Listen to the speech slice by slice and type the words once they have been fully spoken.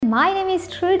my name is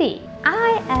Trudy.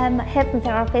 I am a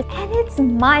hypnotherapist and it's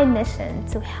my mission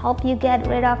to help you get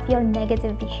rid of your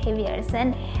negative behaviors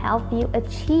and help you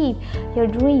achieve your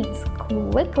dreams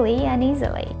quickly and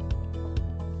easily.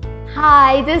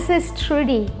 Hi, this is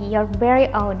Trudy, your very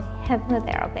own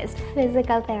hypnotherapist,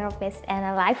 physical therapist, and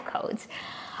a life coach.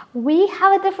 We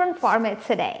have a different format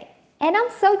today. And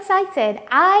I'm so excited.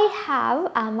 I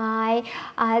have my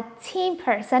team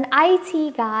person,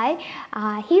 IT guy.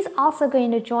 He's also going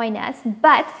to join us,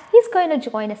 but he's going to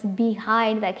join us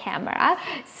behind the camera.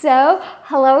 So,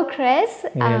 hello, Chris.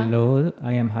 Hello,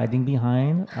 I am hiding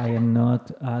behind. I am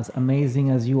not as amazing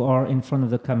as you are in front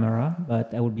of the camera,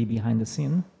 but I will be behind the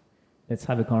scene. Let's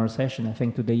have a conversation. I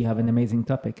think today you have an amazing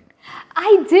topic.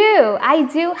 I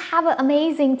do have an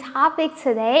amazing topic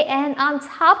today. And on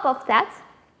top of that,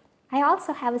 I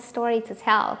also have a story to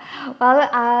tell. Well,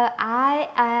 I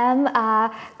am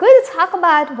going to talk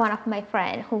about one of my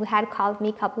friends who had called me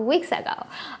a couple weeks ago.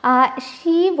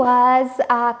 She was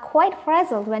quite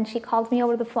frazzled when she called me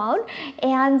over the phone,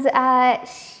 and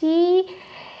she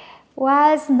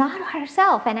was not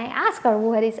herself, and I asked her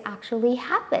what is actually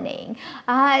happening.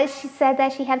 She said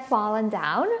that she had fallen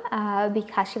down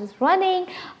because she was running.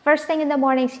 First thing in the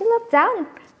morning, she looked down.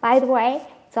 By the way,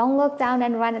 don't look down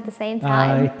and run at the same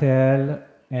time. I tell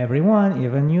everyone,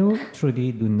 even you,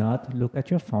 Trudy, do not look at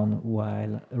your phone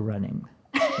while running.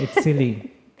 It's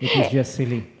silly. It is just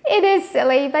silly. It is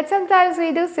silly, but sometimes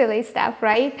we do silly stuff,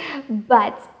 right?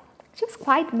 But she was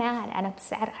quite mad and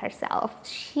upset at herself.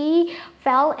 She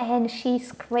fell and she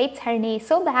scraped her knee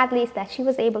so badly that she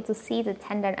was able to see the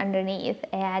tendon underneath,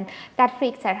 and that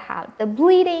freaked her out. The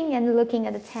bleeding and looking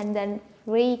at the tendon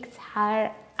freaked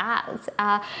her out.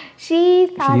 She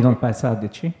thought she didn't pass out,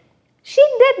 did she? She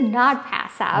did not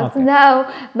pass out, okay.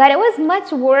 No, but it was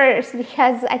much worse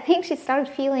because I think she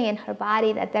started feeling in her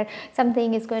body that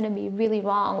something is going to be really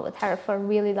wrong with her for a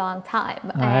really long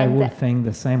time. I would think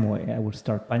the same way. I would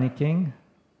start panicking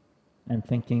and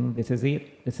thinking, this is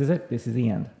it, this is the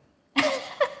end.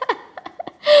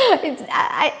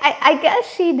 I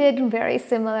guess she did very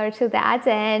similar to that,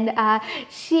 and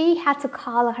she had to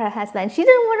call her husband. She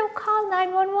didn't want to call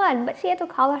 911, but she had to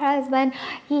call her husband.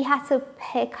 He had to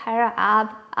pick her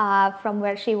up from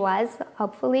where she was,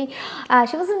 hopefully.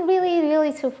 She wasn't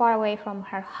really too far away from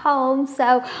her home,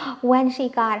 so when she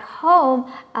got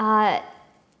home,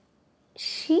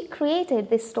 she created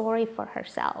this story for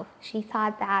herself. She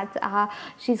thought that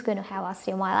she's going to have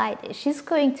osteomyelitis. She's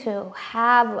going to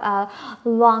have a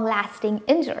long-lasting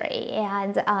injury,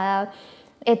 and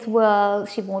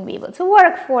she won't be able to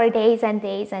work for days and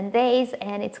days and days,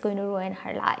 and it's going to ruin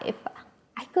her life.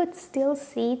 I could still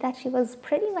see that she was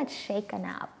pretty much shaken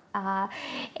up.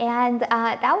 And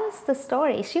that was the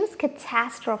story. She was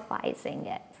catastrophizing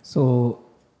it. So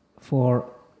for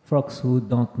folks who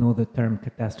don't know the term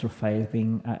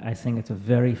catastrophizing, I think it's a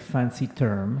very fancy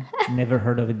term. Never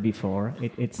heard of it before.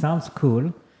 It sounds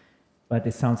cool, but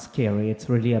it sounds scary. It's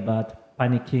really about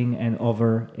panicking and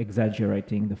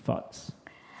over-exaggerating the thoughts.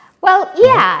 Well,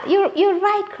 yeah, you're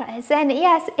right, Chris. And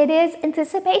yes, it is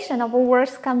anticipation of a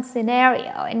worst-come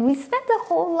scenario. And we spend a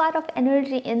whole lot of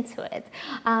energy into it.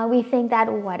 We think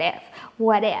that what if?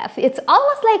 It's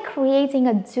almost like creating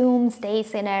a doomsday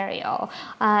scenario.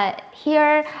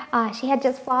 Here, she had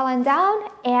just fallen down,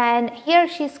 and here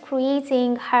she's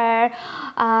creating her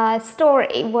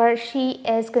story where she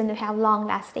is going to have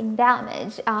long-lasting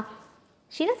damage.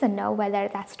 She doesn't know whether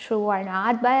that's true or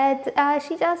not, but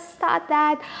she just thought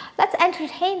that let's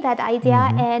entertain that idea.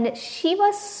 Mm-hmm. And she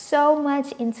was so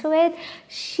much into it,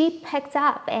 she picked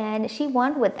up and she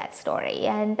went with that story.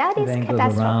 And that is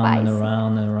catastrophizing. Goes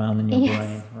around and around in your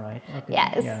brain, right? Okay.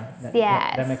 Yes.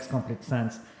 Yeah, that makes complete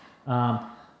sense. And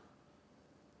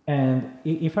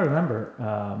if I remember,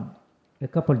 a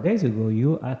couple of days ago,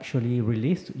 you actually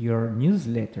released your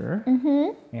newsletter,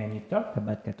 mm-hmm. and you talked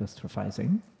about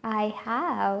catastrophizing. I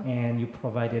have. And you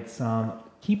provided some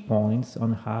key points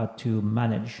on how to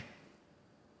manage,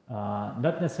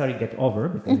 not necessarily get over,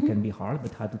 because mm-hmm. it can be hard,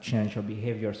 but how to change your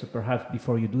behavior. So perhaps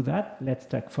before you do that, let's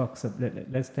tell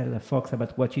folks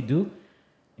about what you do.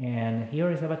 And here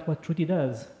is about what Trudy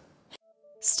does.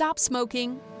 Stop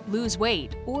smoking, lose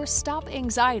weight, or stop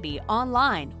anxiety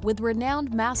online with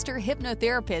renowned master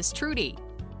hypnotherapist Trudy.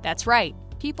 That's right,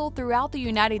 people throughout the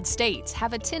United States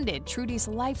have attended Trudy's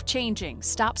life-changing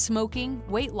stop smoking,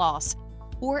 weight loss,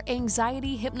 or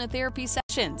anxiety hypnotherapy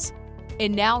sessions.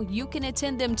 And now you can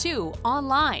attend them too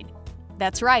online.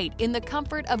 That's right, in the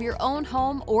comfort of your own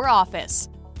home or office.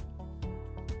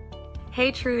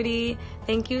 Hey Trudy,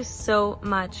 thank you so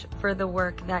much for the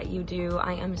work that you do.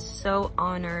 I am so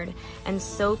honored and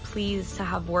so pleased to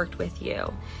have worked with you.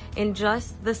 In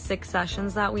just the 6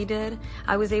 sessions that we did,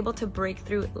 I was able to break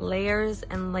through layers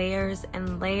and layers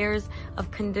and layers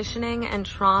of conditioning and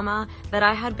trauma that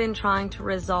I had been trying to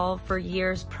resolve for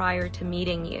years prior to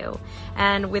meeting you.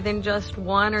 And within just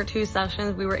 1 or 2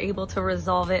 sessions, we were able to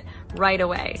resolve it right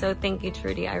away. So thank you,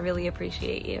 Trudy. I really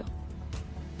appreciate you.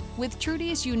 With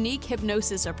Trudy's unique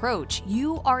hypnosis approach,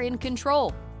 you are in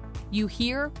control. You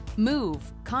hear,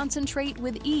 move, concentrate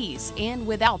with ease and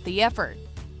without the effort.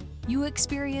 You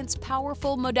experience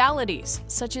powerful modalities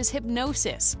such as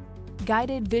hypnosis,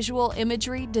 guided visual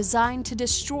imagery designed to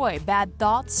destroy bad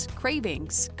thoughts,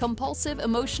 cravings, compulsive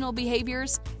emotional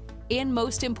behaviors, and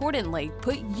most importantly,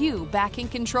 put you back in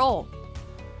control.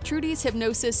 Trudy's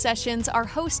hypnosis sessions are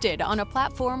hosted on a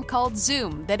platform called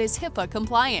Zoom that is HIPAA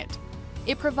compliant.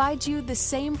 It provides you the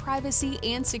same privacy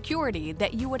and security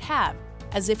that you would have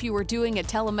as if you were doing a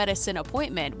telemedicine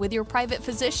appointment with your private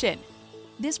physician.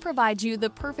 This provides you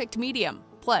the perfect medium,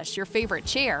 plus your favorite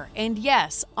chair, and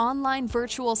yes, online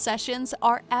virtual sessions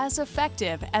are as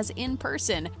effective as in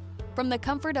person from the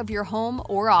comfort of your home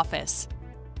or office.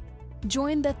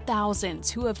 Join the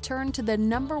thousands who have turned to the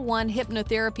 #1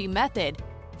 hypnotherapy method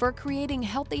for creating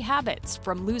healthy habits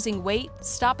from losing weight,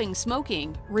 stopping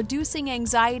smoking, reducing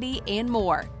anxiety, and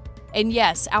more. And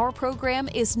yes, our program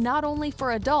is not only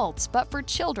for adults, but for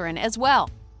children as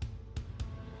well.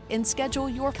 And schedule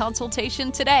your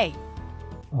consultation today.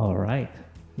 All right,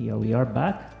 here we are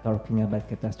back talking about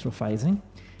catastrophizing.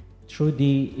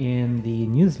 Trudy, in the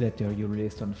newsletter you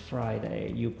released on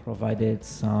Friday, you provided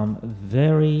some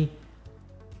very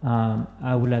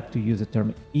I would like to use the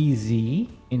term easy,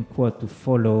 in quote, to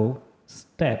follow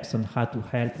steps on how to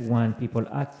help when people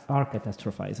are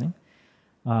catastrophizing.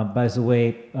 By the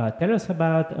way, tell us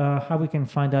about how we can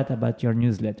find out about your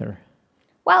newsletter.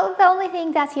 Well, the only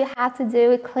thing that you have to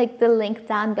do is click the link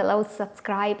down below,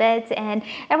 subscribe it, and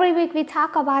every week we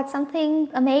talk about something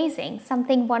amazing,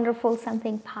 something wonderful,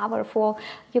 something powerful.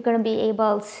 You're going to be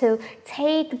able to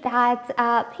take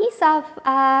that piece of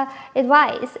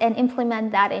advice and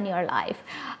implement that in your life.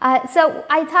 So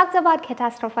I talked about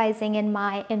catastrophizing in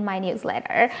my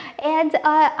newsletter, and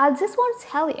I just want to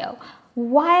tell you,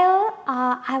 while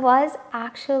I was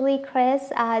actually,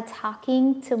 Chris,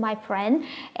 talking to my friend,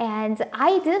 and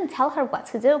I didn't tell her what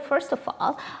to do, first of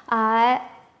all,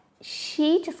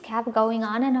 she just kept going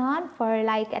on and on for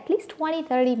like at least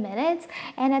 20-30 minutes,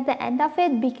 and at the end of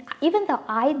it, even though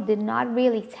I did not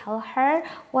really tell her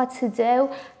what to do,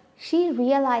 she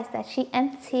realized that she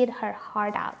emptied her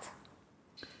heart out.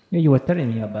 Yeah, you were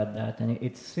telling me about that, and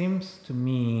it seems to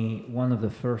me one of the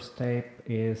first steps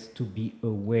is to be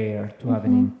aware, to have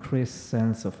an increased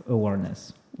sense of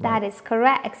awareness. That is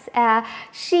correct.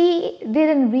 She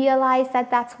didn't realize that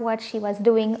that's what she was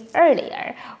doing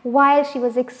earlier. While she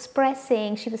was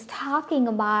expressing, she was talking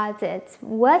about it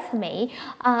with me,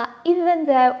 even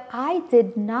though I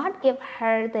did not give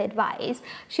her the advice,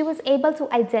 she was able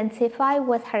to identify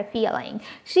with her feeling.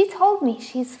 She told me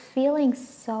she's feeling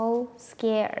so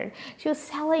scared. She was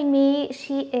telling me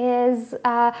she is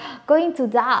going to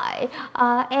die.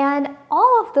 And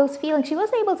all of those feelings, she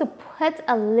was able to put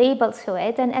a label to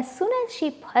it. And as soon as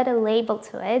she put a label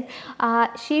to it,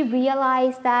 she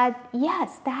realized that,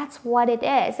 yes, that's what it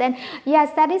is. And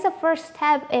yes, that is the first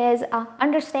step, is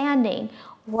understanding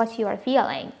what you are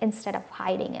feeling instead of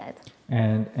hiding it.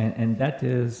 And that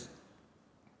is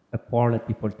a part that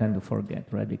people tend to forget,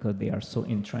 right? Because they are so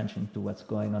entrenched into what's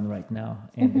going on right now,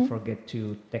 and they forget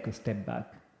to take a step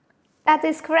back. That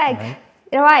is correct. Right?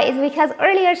 Right, because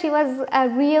earlier she was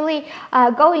really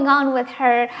going on with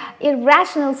her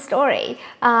irrational story.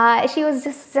 She was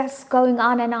just going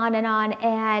on and on and on,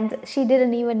 and she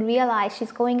didn't even realize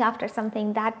she's going after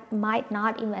something that might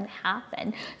not even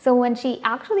happen. So when she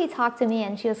actually talked to me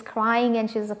and she was crying and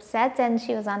she was upset and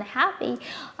she was unhappy,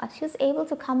 she was able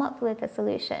to come up with a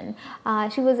solution.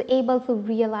 She was able to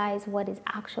realize what is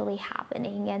actually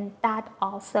happening, and that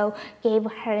also gave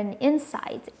her an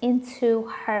insight into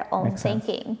her own thinking.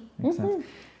 Makes sense.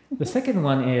 The second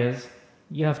one is,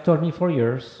 you have told me for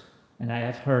years, and I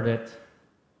have heard it,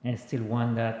 and it's still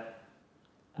one that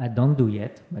I don't do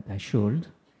yet, but I should,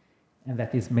 and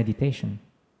that is meditation.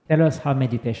 Tell us how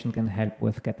meditation can help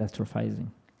with catastrophizing.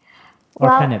 Or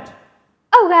can it?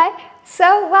 Okay,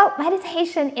 so, well,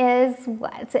 meditation is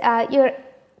what?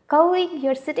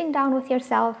 You're sitting down with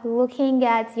yourself, looking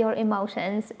at your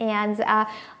emotions, and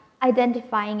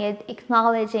identifying it,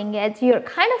 acknowledging it. You're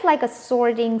kind of like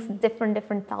sorting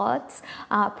different thoughts,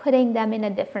 putting them in a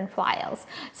different files.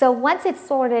 So once it's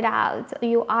sorted out,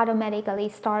 you automatically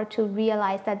start to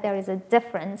realize that there is a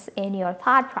difference in your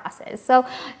thought process. So,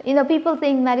 people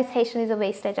think meditation is a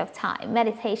wastage of time.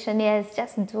 Meditation is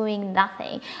just doing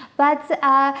nothing. But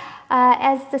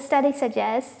as the study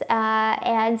suggests,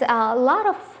 and a lot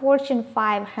of Fortune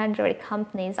 500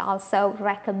 companies also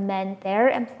recommend their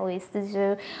employees to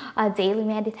do daily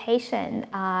meditation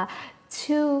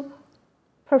to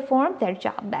perform their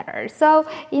job better. So,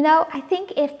 I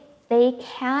think if they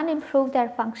can improve their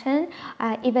function,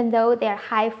 even though they're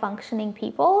high functioning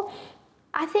people,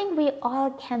 I think we all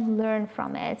can learn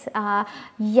from it.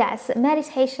 Yes,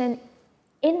 meditation,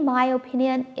 in my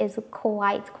opinion, is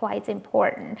quite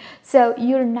important. So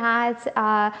you're not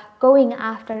going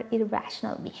after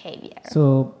irrational behavior.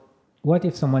 So what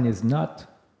if someone is not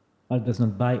or does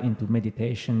not buy into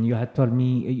meditation? You had told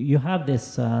me you have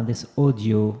this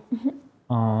audio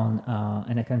on,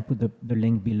 and I can put the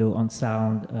link below, on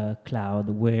SoundCloud,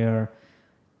 where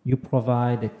you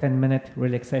provide a 10-minute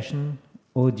relaxation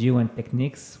audio and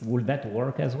techniques. Will that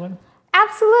work as well?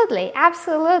 Absolutely.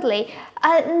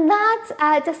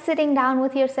 Not just sitting down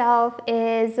with yourself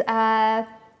is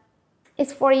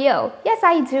for you. Yes,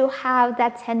 I do have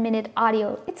that 10-minute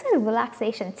audio. It's a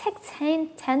relaxation. Take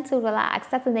 10 to relax.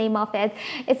 That's the name of it.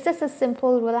 It's just a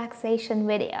simple relaxation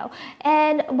video.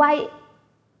 And by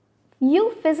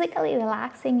you physically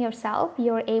relaxing yourself,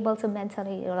 you're able to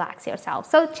mentally relax yourself.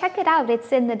 So check it out.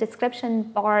 It's in the description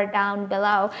bar down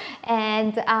below.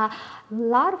 And a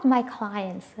lot of my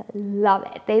clients love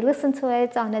it. They listen to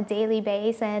it on a daily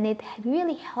basis, and it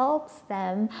really helps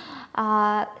them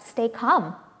stay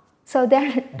calm. So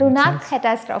do not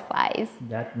catastrophize.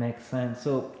 That makes sense.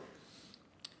 So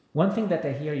one thing that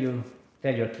I hear you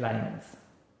tell your clients,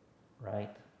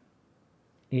 right,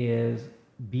 is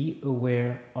be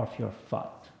aware of your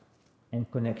thought and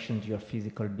connection to your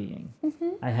physical being.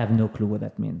 I have no clue what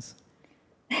that means.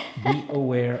 Be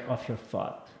aware of your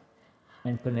thought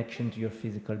and connection to your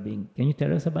physical being. Can you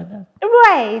tell us about that?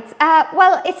 Right.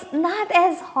 Well, it's not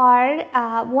as hard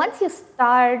once you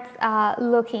start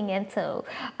looking into.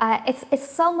 It's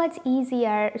so much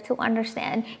easier to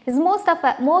understand, because most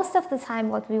of the time,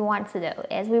 what we want to do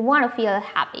is we want to feel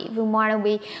happy. We want to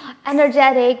be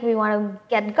energetic. We want to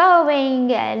get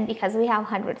going, and because we have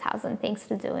 100,000 things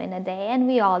to do in a day, and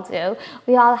we all do.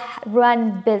 We all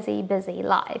run busy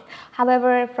life.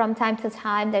 However, from time to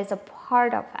time, there's a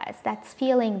part of us that's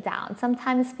feeling down,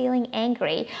 sometimes feeling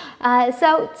angry.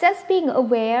 So just being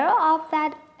aware of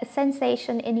that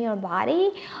sensation in your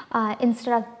body,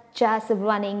 instead of just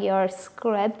running your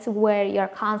script where you're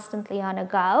constantly on a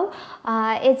go.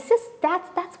 It's just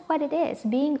that's what it is,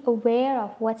 being aware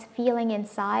of what's feeling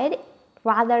inside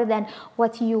rather than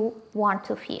what you want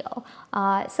to feel.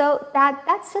 So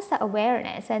that's just the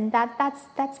awareness, and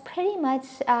that's pretty much.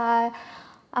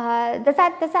 Does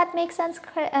that make sense,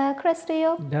 Chris, to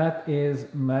you? That is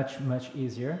much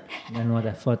easier than what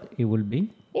I thought it would be.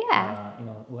 Yeah.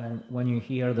 When you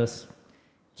hear those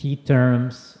key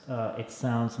terms, it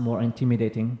sounds more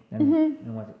intimidating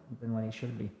than what it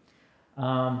should be.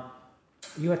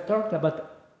 You had talked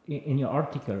about in your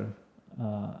article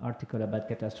about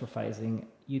catastrophizing.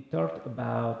 You talked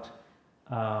about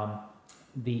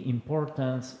the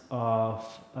importance of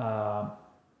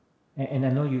and I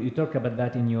know you talk about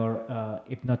that in your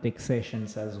hypnotic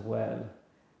sessions as well,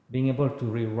 being able to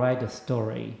rewrite a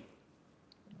story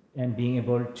and being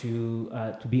able to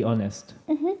be honest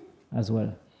as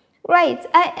well. Right,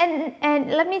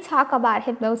 and let me talk about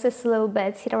hypnosis a little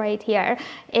bit right here.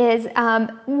 Is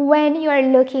when you're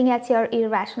looking at your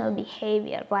irrational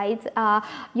behavior, right?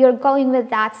 You're going with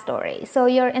that story. So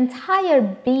your entire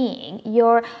being,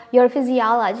 your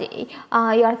physiology,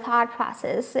 your thought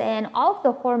process, and all of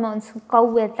the hormones go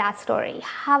with that story.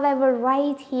 However,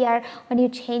 right here, when you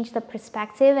change the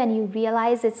perspective and you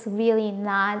realize it's really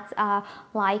not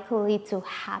likely to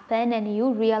happen, and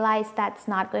you realize that's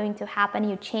not going to happen,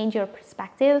 you change your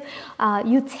perspective,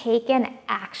 you take an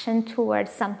action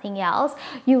towards something else,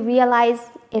 you realize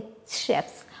it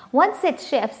shifts. Once it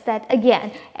shifts, that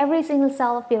again, every single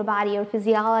cell of your body, your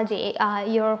physiology,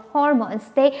 your hormones,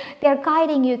 they're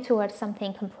guiding you towards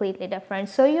something completely different.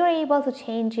 So you're able to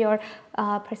change your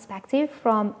perspective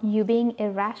from you being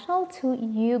irrational to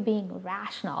you being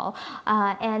rational.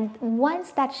 And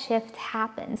once that shift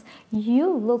happens, you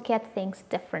look at things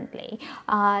differently.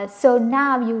 So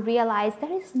now you realize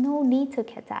there is no need to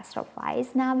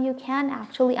catastrophize. Now you can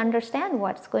actually understand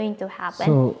what's going to happen.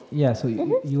 So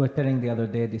you were telling the other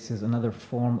day, this is another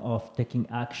form of taking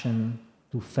action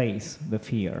to face the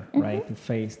fear, right? To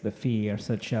face the fear,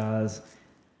 such as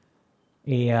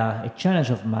a challenge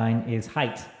of mine is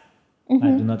height.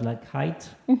 I do not like height.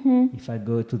 If I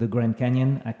go to the Grand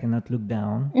Canyon, I cannot look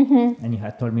down. And you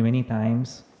have told me many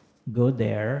times, go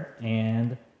there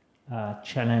and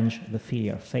challenge the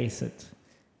fear, face it.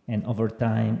 And over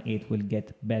time, it will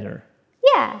get better.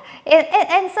 Yeah,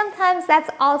 and sometimes that's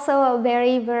also a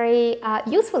very, very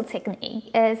useful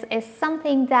technique. Is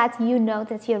something that you know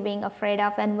that you're being afraid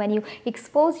of, and when you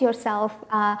expose yourself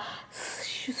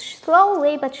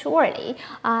slowly but surely,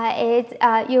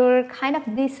 you're kind of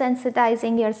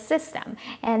desensitizing your system,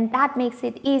 and that makes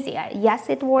it easier. Yes,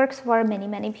 it works for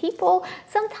many people.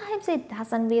 Sometimes it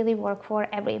doesn't really work for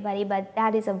everybody, but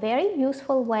that is a very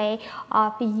useful way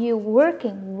of you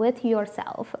working with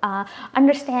yourself,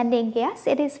 understanding. Yes,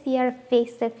 it is fear,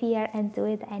 face the fear and do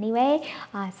it anyway,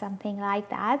 something like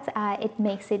that. It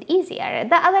makes it easier.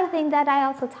 The other thing that I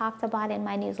also talked about in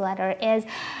my newsletter is,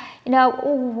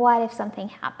 what if something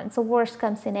happens? A worst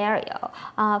come scenario.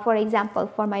 For example,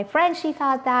 for my friend, she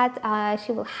thought that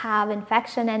she will have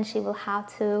infection and she will have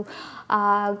to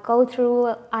go through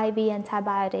IV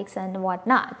antibiotics and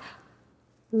whatnot.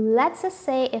 Let's just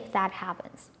say if that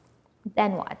happens,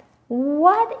 then what?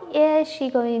 What is she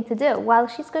going to do? Well,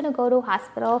 she's going to go to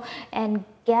hospital and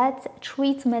get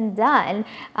treatment done.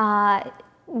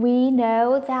 We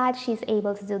know that she's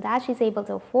able to do that. She's able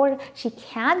to afford it. She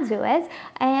can do it.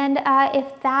 And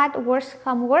if that worst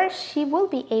come worse, she will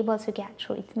be able to get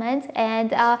treatment,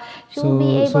 and she will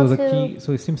be able to...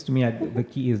 So it seems to me like the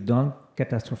key is don't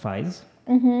catastrophize,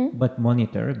 but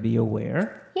monitor, be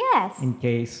aware. Yes. In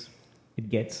case it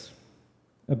gets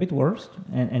a bit worse.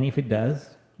 And if it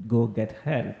does, go get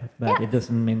help. But it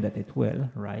doesn't mean that it will,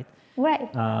 right?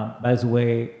 Right. By the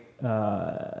way,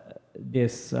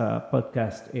 this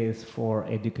podcast is for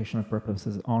educational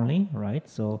purposes only, right?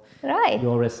 So you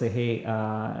always say, hey,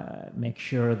 make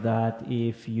sure that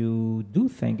if you do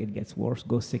think it gets worse,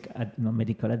 go seek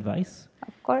medical advice.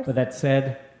 Of course. But that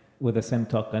said, with the same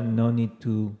token, no need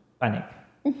to panic,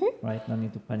 right? No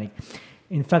need to panic.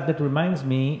 In fact, that reminds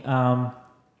me, a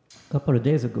couple of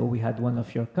days ago, we had one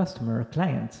of your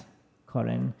clients,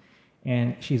 Colin,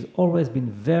 and she's always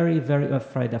been very, very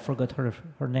afraid. I forgot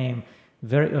her name.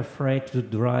 Very afraid to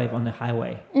drive on the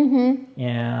highway.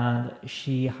 And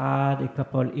she had a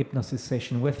couple hypnosis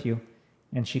sessions with you,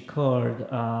 and she called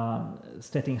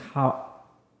stating how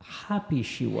happy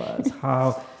she was,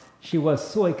 how she was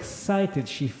so excited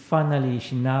she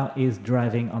now is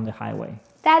driving on the highway.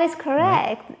 That is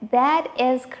correct. Right? That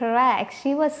is correct.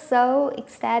 She was so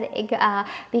ecstatic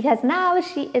because now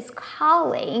she is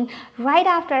calling right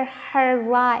after her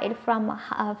ride from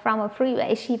a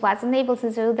freeway. She wasn't able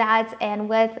to do that, and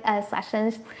with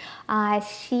sessions,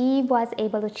 she was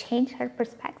able to change her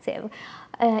perspective.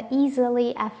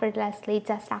 Easily, effortlessly,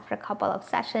 just after a couple of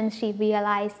sessions, she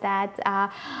realized that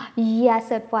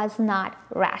yes, it was not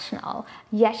rational.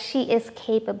 Yes, she is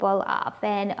capable of.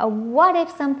 And what if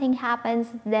something happens?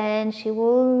 Then she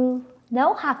will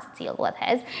know how to deal with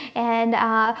it. And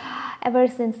ever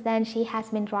since then, she has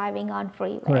been driving on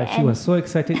freeway. Correct. She was so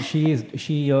excited.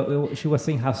 She was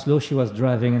saying how slow she was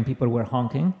driving, and people were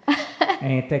honking.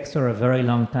 And it takes her a very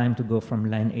long time to go from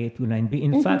line A to line B.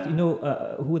 In fact,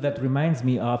 who that reminds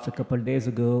me of a couple of days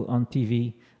ago on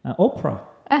TV, Oprah.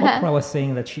 Oprah was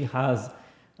saying that she has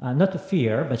not a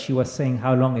fear, but she was saying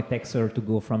how long it takes her to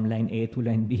go from line A to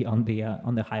line B on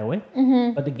the highway.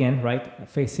 But again, right,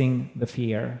 facing the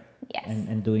fear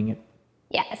and doing it.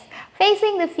 Yes,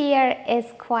 facing the fear is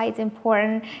quite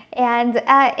important, and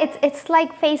it's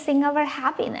like facing our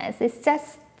happiness. It's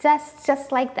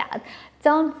just like that.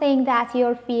 Don't think that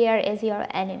your fear is your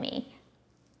enemy.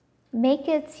 Make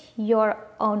it your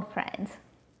own friend.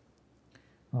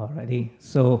 Alrighty.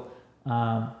 So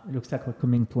it looks like we're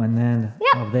coming to an end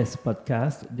of this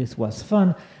podcast. This was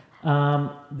fun.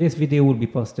 This video will be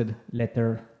posted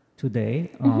later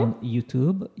today on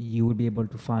YouTube. You will be able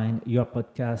to find your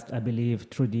podcast, I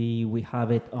believe, Trudy. We have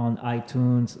it on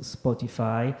iTunes,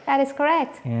 Spotify. That is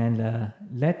correct. And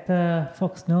let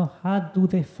folks know, how do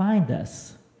they find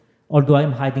us? Although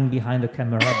I'm hiding behind the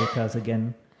camera because,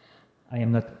 again, I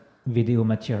am not video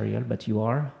material, but you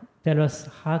are. Tell us,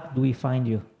 how do we find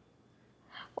you?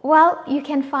 Well, you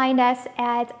can find us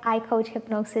at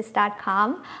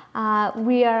iCoachHypnosis.com.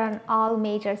 We are on all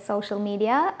major social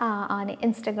media, on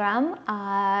Instagram.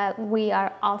 We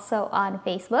are also on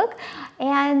Facebook.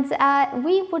 And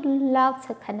we would love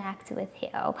to connect with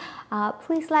you.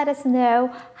 Please let us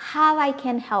know how I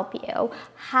can help you,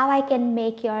 how I can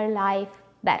make your life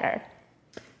better.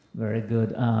 Very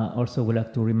good. Also, we'd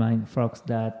like to remind folks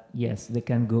that, yes, they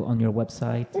can go on your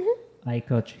website,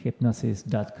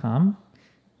 icoachhypnosis.com,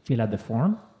 fill out the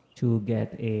form to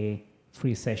get a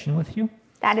free session with you.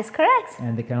 That is correct.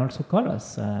 And they can also call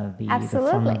us. The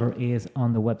phone number is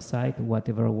on the website,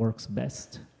 whatever works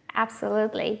best.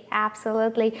 Absolutely,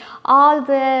 absolutely. All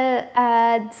the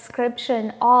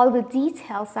description, all the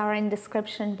details are in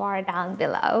description bar down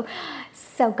below.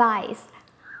 So guys,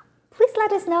 please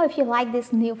let us know if you like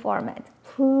this new format.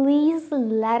 Please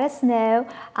let us know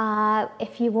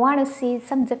if you want to see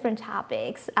some different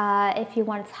topics, if you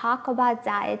want to talk about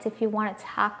diet, if you want to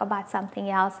talk about something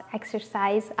else,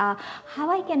 exercise, how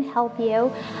I can help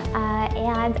you,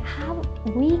 and how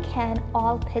we can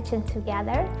all pitch in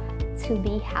together to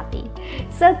be happy.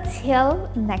 So till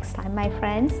next time, my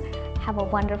friends, have a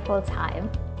wonderful time.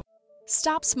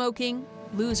 Stop smoking,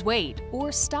 lose weight,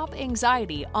 or stop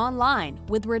anxiety online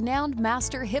with renowned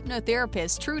master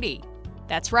hypnotherapist Trudy.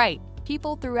 That's right,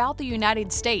 people throughout the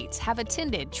United States have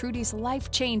attended Trudy's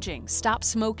life-changing stop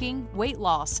smoking, weight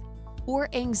loss, or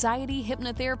anxiety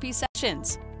hypnotherapy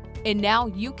sessions. And now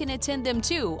you can attend them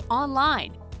too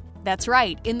online. That's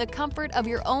right, in the comfort of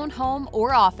your own home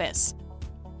or office.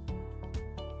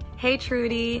 Hey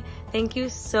Trudy, thank you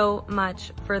so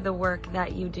much for the work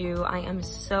that you do. I am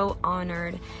so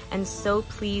honored and so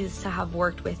pleased to have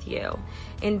worked with you.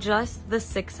 In just the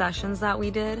 6 sessions that we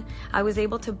did, I was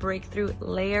able to break through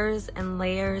layers and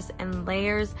layers and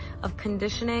layers of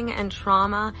conditioning and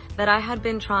trauma that I had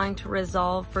been trying to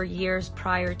resolve for years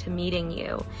prior to meeting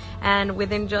you. And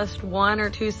within just 1 or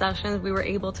 2 sessions, we were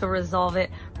able to resolve it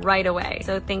right away.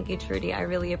 So thank you, Trudy. I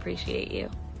really appreciate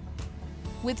you.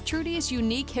 With Trudy's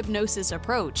unique hypnosis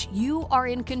approach, you are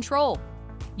in control.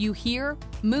 You hear,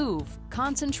 move,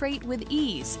 concentrate with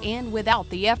ease and without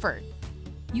the effort.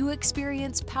 You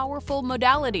experience powerful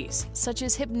modalities such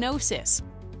as hypnosis,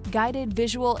 guided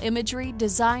visual imagery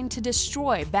designed to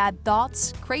destroy bad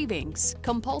thoughts, cravings,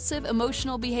 compulsive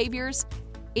emotional behaviors,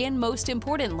 and most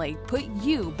importantly, put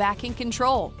you back in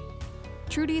control.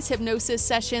 Trudy's hypnosis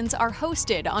sessions are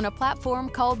hosted on a platform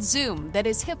called Zoom that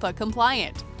is HIPAA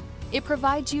compliant. It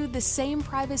provides you the same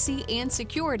privacy and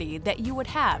security that you would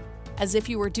have as if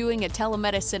you were doing a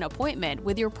telemedicine appointment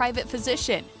with your private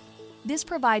physician. This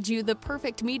provides you the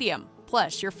perfect medium,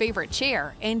 plus your favorite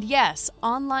chair, and yes,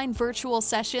 online virtual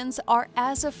sessions are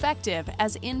as effective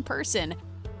as in person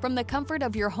from the comfort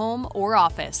of your home or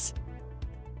office.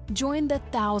 Join the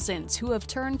thousands who have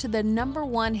turned to the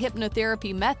 #1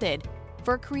 hypnotherapy method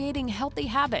for creating healthy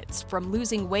habits, from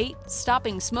losing weight,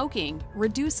 stopping smoking,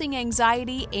 reducing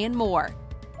anxiety, and more.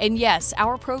 And yes,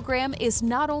 our program is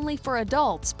not only for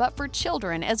adults, but for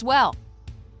children as well.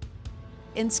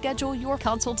 And schedule your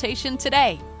consultation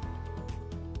today